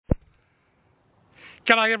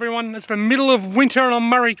G'day everyone, it's the middle of winter and I'm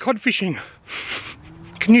Murray cod fishing.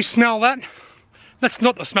 Can you smell that? That's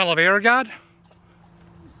not the smell of Aerogard.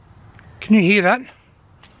 Can you hear that?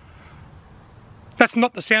 That's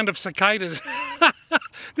not the sound of cicadas.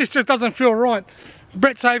 This just doesn't feel right.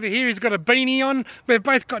 Brett's over here, he's got a beanie on. We've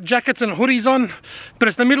both got jackets and hoodies on, but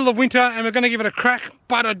it's the middle of winter and we're going to give it a crack.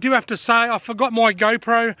 But I do have to say, I forgot my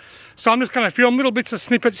GoPro, so I'm just going to film little bits of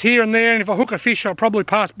snippets here and there, and if I hook a fish, I'll probably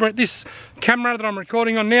pass Brett this camera that I'm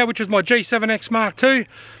recording on now, which is my G7X Mark II.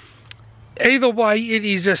 Either way, it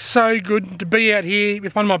is just so good to be out here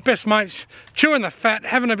with one of my best mates, chewing the fat,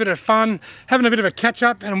 having a bit of fun, having a bit of a catch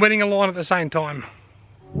up and wetting a line at the same time.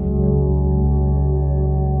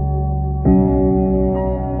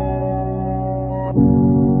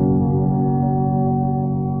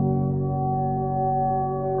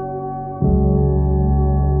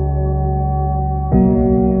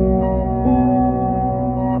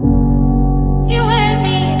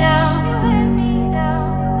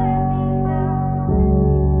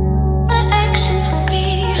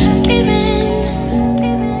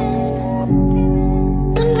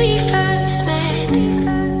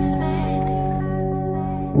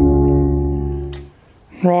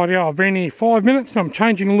 Right, yeah, I've been here 5 minutes and I'm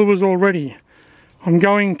changing lures already. I'm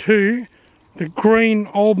going to the green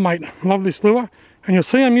old mate. Love this lure. And you'll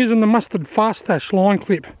see I'm using the mustard fast stash line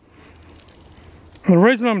clip. And the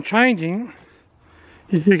reason I'm changing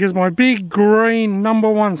is because my big green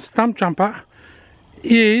 #1 stump jumper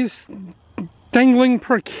is dangling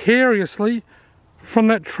precariously from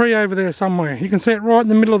that tree over there somewhere. You can see it right in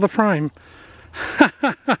the middle of the frame.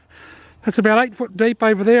 It's about 8 foot deep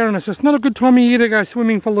over there and it's just not a good time of year to go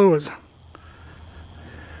swimming for lures.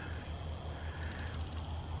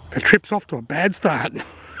 The trip's off to a bad start.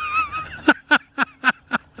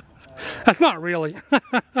 That's not really.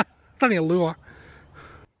 It's only a lure.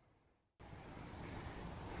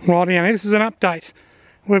 Right, now this is an update.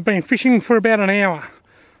 We've been fishing for about an hour.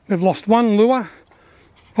 We've lost one lure.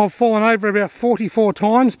 I've fallen over about 44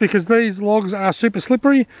 times because these logs are super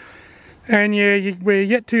slippery. And yeah, we're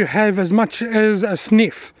yet to have as much as a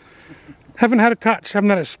sniff. Haven't had a touch,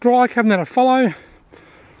 haven't had a strike, haven't had a follow.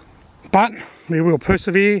 But we will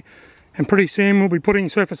persevere and pretty soon we'll be putting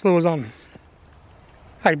surface lures on.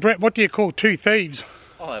 Hey Brett, what do you call two thieves?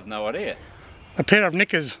 I have no idea. A pair of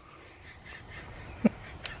knickers.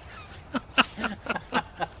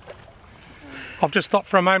 I've just stopped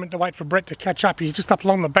for a moment to wait for Brett to catch up. He's just up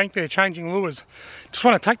along the bank there changing lures. Just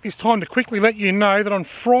want to take this time to quickly let you know that on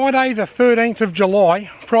Friday the 13th of July,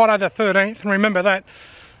 Friday the 13th, and remember that,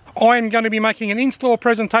 I am going to be making an in-store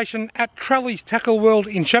presentation at Trelly's Tackle World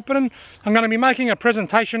in Shepparton. I'm going to be making a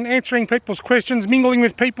presentation, answering people's questions, mingling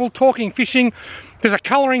with people, talking fishing. There's a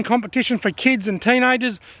colouring competition for kids and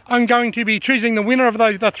teenagers. I'm going to be choosing the winner of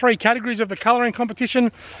the three categories of the colouring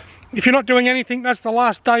competition. If you're not doing anything, that's the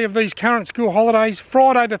last day of these current school holidays.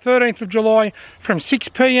 Friday the 13th of July from 6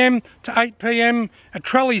 p.m. to 8 p.m. at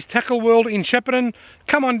Trelly's Tackle World in Shepparton.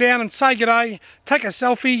 Come on down and say g'day, take a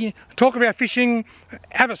selfie, talk about fishing,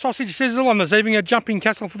 have a sausage sizzle, and there's even a jumping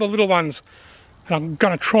castle for the little ones. And I'm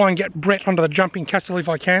going to try and get Brett onto the jumping castle if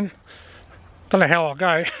I can. Don't know how I'll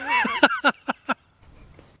go.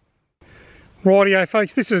 Rightio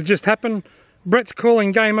folks, this has just happened. Brett's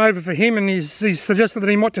calling game over for him and he's suggested that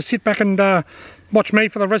he might just sit back and watch me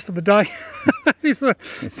for the rest of the day. He's the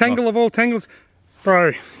tangle of all tangles. Bro,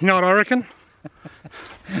 you know what I reckon?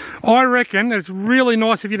 I reckon it's really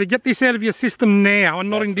nice of you to get this out of your system now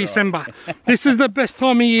and not in December. This is the best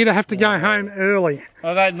time of year to have to go home early.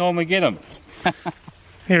 I don't normally get them.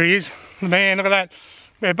 Here he is, the man, look at that.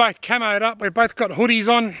 We're both camoed up, we've both got hoodies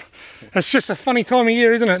on. It's just a funny time of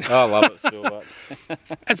year, isn't it? I love it still, but...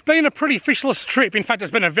 It's been a pretty fishless trip. In fact,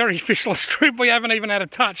 it's been a very fishless trip. We haven't even had a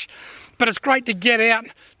touch. But it's great to get out.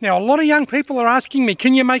 Now, a lot of young people are asking me,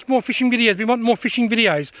 can you make more fishing videos? We want more fishing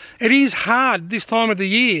videos. It is hard this time of the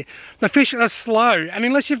year. The fish are slow. And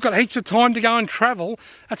unless you've got heaps of time to go and travel,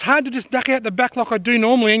 it's hard to just duck out the back like I do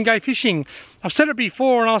normally and go fishing. I've said it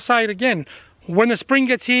before and I'll say it again. When the spring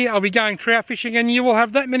gets here, I'll be going trout fishing and you will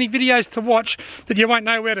have that many videos to watch that you won't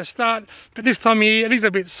know where to start. But this time of year, it is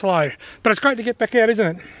a bit slow. But it's great to get back out, isn't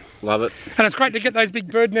it? Love it. And it's great to get those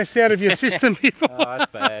big bird nests out of your system before. Oh,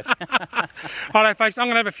 that's bad. Alright folks, I'm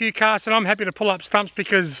going to have a few casts and I'm happy to pull up stumps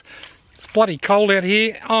because it's bloody cold out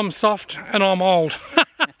here. I'm soft and I'm old.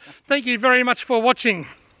 Thank you very much for watching.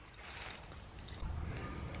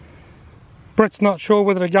 Brett's not sure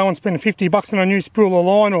whether to go and spend 50 bucks on a new spool of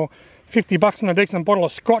line or 50 bucks on a decent bottle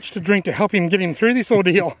of scotch to drink to help him get him through this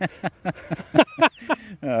ordeal.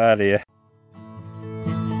 Oh dear.